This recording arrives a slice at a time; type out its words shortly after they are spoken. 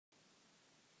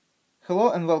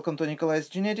Hello and welcome to Nikolai's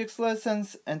genetics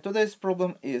lessons, and today's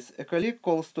problem is a colleague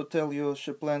calls to tell you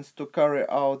she plans to carry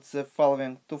out the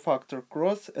following two-factor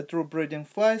cross. A true breeding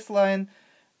flies line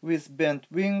with bent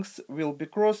wings will be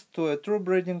crossed to a true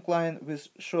breeding line with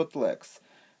short legs.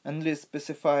 Unless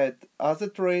specified other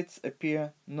traits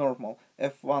appear normal.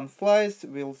 F1 flies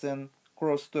will then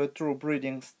cross to a true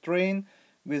breeding strain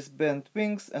with bent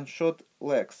wings and short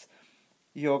legs.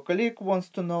 Your colleague wants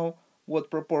to know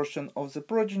what proportion of the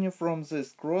progeny from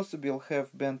this cross will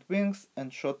have bent wings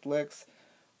and short legs.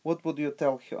 What would you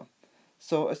tell her?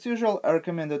 So as usual, I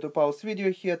recommend you to pause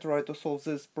video here, try to solve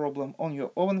this problem on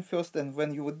your own first, and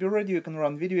when you would be ready you can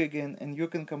run video again and you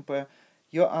can compare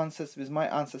your answers with my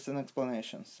answers and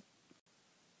explanations.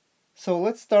 So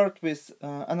let's start with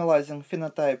analyzing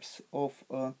phenotypes of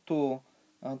two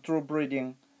true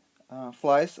breeding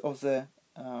flies of the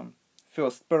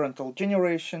first parental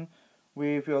generation.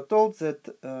 We were told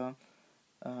that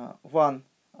one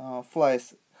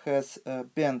flies has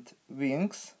bent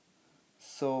wings,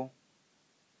 so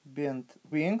bent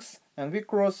wings, and we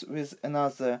cross with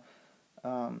another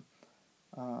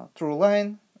true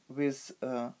line with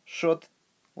short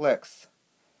legs.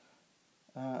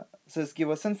 This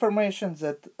gives us information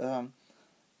that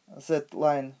that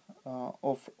line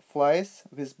of flies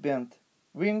with bent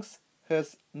wings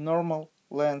has normal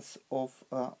length of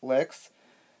legs.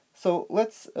 So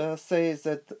let's say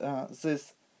that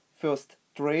this first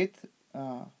trait,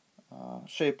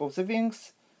 shape of the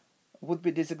wings, would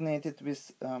be designated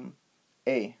with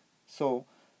A. So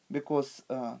because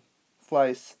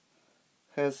flies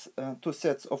has two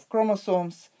sets of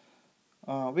chromosomes,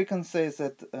 we can say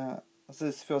that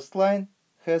this first line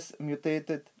has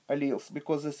mutated alleles.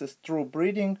 Because this is true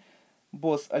breeding,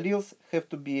 both alleles have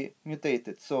to be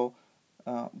mutated. So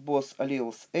both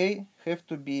alleles A have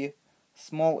to be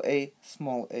small a,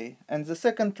 small a. And the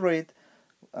second trait,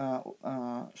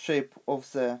 shape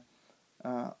of the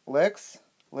legs,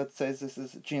 let's say this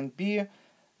is gene B.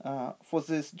 For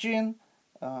this gene,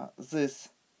 this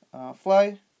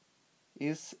fly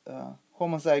is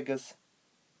homozygous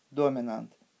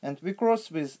dominant. And we cross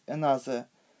with another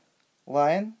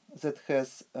line that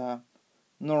has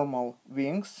normal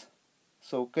wings,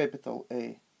 so capital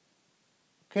A,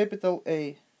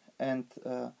 and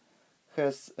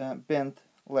has bent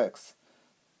legs.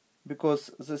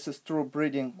 Because this is true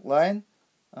breeding line,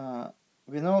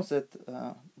 we know that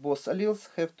both alleles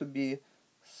have to be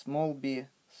small b,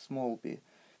 small b.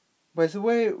 By the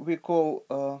way, we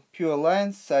call pure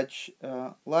lines such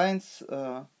lines,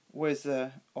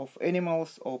 whether of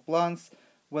animals or plants,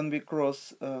 when we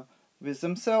cross with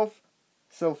themselves,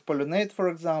 self-pollinate, for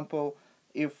example.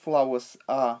 If flowers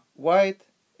are white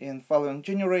in following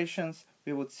generations,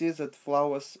 we would see that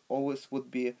flowers always would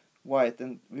be white,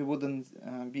 and we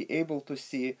wouldn't be able to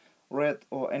see red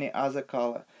or any other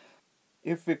color.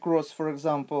 If we cross, for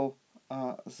example,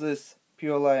 this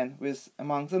pure line with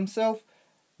among themselves,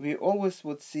 we always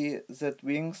would see that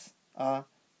wings are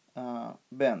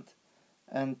bent.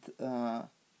 And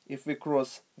if we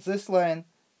cross this line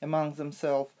among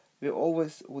themselves, we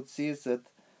always would see that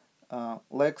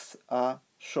legs are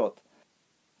short.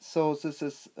 So this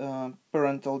is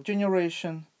parental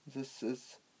generation. This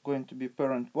is going to be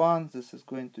parent 1, this is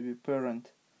going to be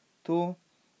parent 2,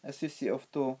 as you see, of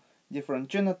two different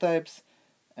genotypes.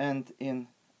 And in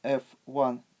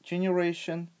F1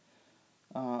 generation,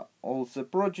 all the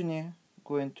progeny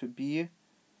going to be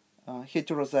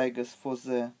heterozygous for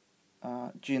the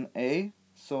gene A,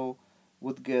 so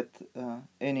would get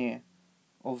any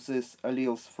of these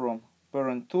alleles from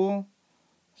parent 2.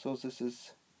 So this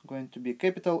is going to be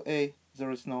capital A, there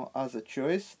is no other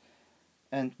choice.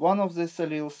 And one of these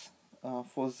alleles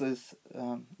for this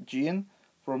gene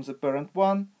from the parent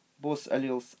 1, both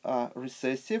alleles are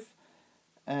recessive,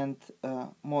 and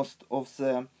most of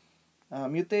the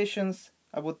mutations,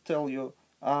 I would tell you,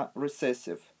 are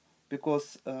recessive,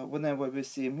 because whenever we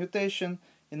see mutation,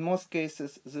 in most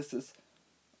cases this is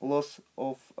loss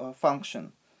of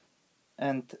function.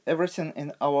 And everything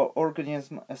in our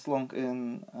organism, as long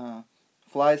in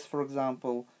flies, for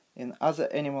example, in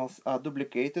other animals, are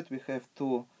duplicated. We have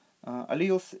two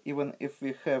alleles, even if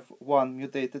we have one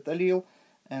mutated allele,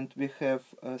 and we have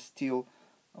still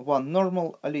one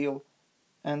normal allele.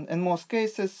 And in most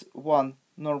cases, one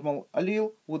normal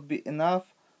allele would be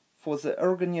enough for the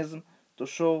organism to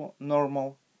show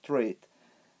normal trait.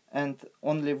 And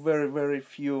only very, very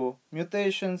few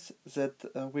mutations that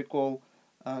we call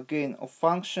gain of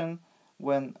function,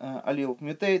 when allele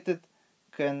mutated,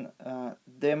 can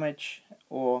damage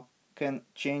or can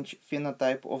change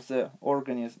phenotype of the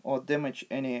organism or damage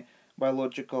any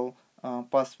biological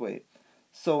pathway.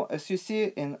 So as you see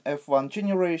in F1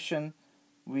 generation,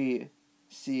 we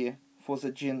see for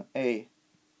the gene A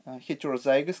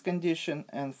heterozygous condition,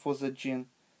 and for the gene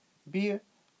B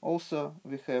also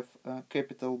we have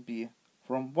capital B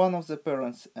from one of the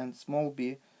parents and small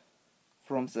b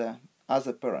from the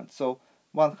other parent. So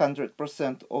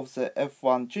 100% of the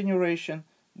F1 generation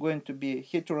going to be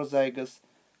heterozygous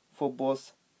for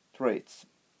both traits.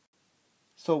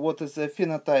 So what is the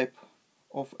phenotype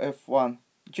of F1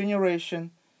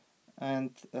 generation?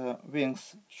 And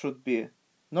wings should be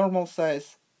normal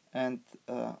size, and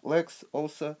legs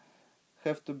also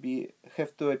have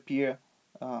to appear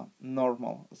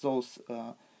normal. Those,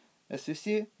 as you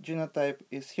see, genotype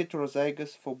is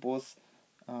heterozygous for both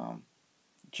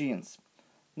genes.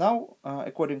 Now,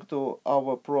 according to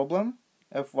our problem,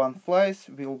 F1 flies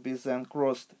will be then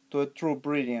crossed to a true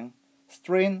breeding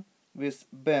strain with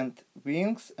bent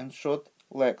wings and short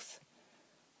legs.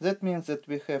 That means that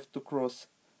we have to cross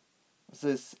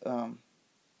this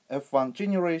F1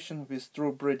 generation with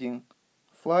true breeding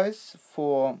flies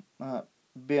for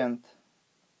bent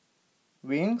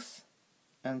wings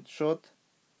and short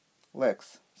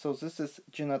legs. So this is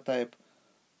genotype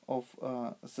of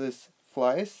these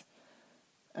flies,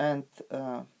 and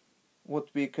what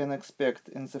we can expect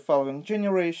in the following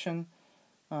generation.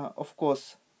 Of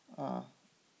course,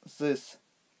 this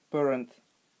parent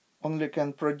only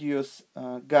can produce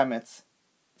gametes,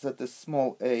 that is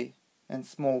small a and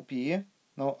small b.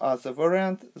 No other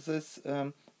variant this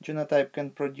genotype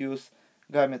can produce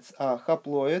gametes are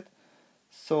haploid.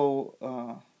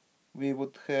 So we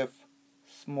would have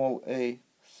small a,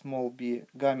 small b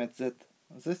gametes that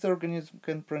this organism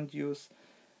can produce,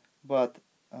 but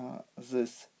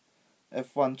this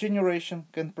F1 generation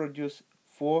can produce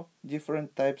 4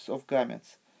 different types of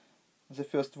gametes. The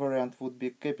first variant would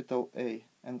be capital A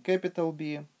and capital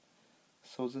B.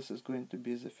 So this is going to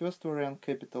be the first variant,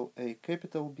 capital A,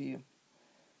 capital B.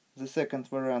 The second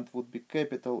variant would be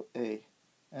capital A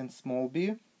and small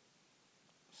b.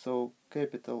 So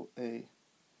capital A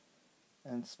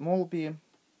and small b.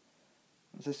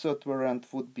 The third variant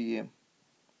would be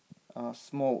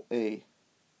small a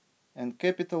and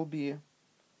capital B,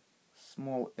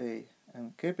 small a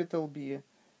and capital B,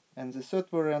 and the third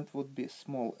variant would be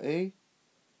small a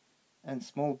and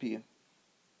small b,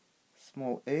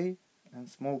 small a and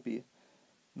small b.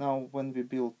 Now when we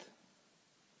build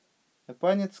a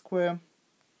Punnett square,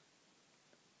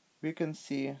 we can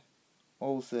see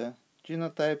all the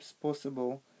genotypes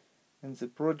possible in the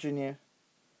progeny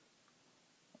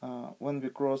when we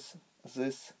cross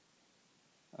these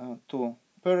two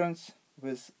parents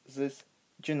with these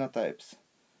genotypes.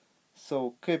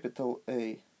 So capital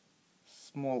A,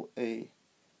 small a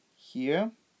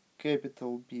here,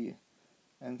 capital B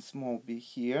and small b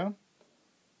here,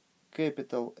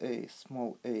 capital A,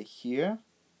 small a here,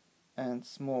 and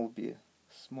small b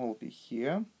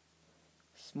here,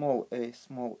 small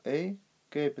a,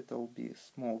 capital B,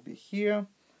 small b here,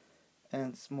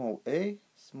 and small a,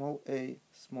 small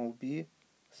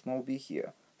b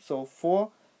here. So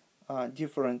 4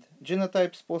 different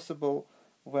genotypes possible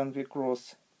when we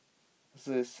cross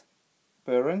these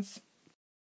parents.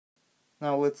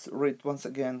 Now let's read once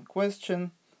again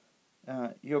question.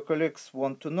 Your colleagues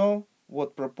want to know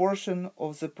what proportion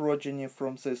of the progeny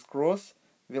from this cross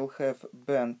will have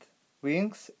bent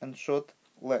wings and short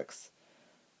legs.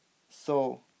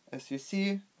 So as you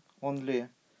see, only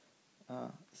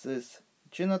this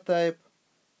genotype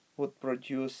would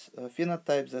produce a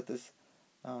phenotype that is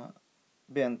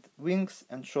bent wings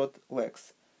and short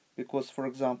legs, because for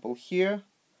example here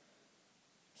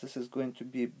this is going to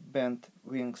be bent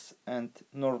wings and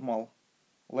normal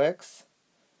legs.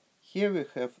 Here we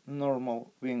have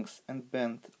normal wings and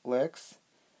bent legs,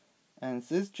 and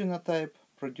this genotype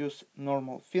produce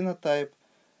normal phenotype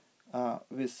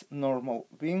with normal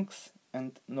wings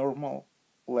and normal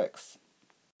legs.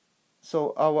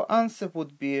 So our answer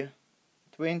would be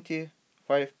 25%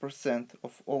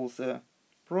 of all the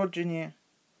progeny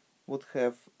would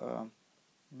have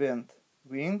bent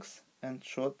wings and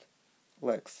short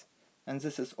legs. And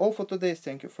this is all for today.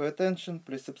 Thank you for your attention.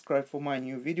 Please subscribe for my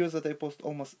new videos that I post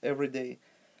almost every day.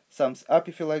 Thumbs up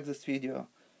if you like this video.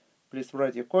 Please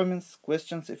write your comments,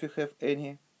 questions if you have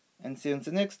any. And see you in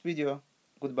the next video.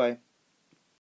 Goodbye.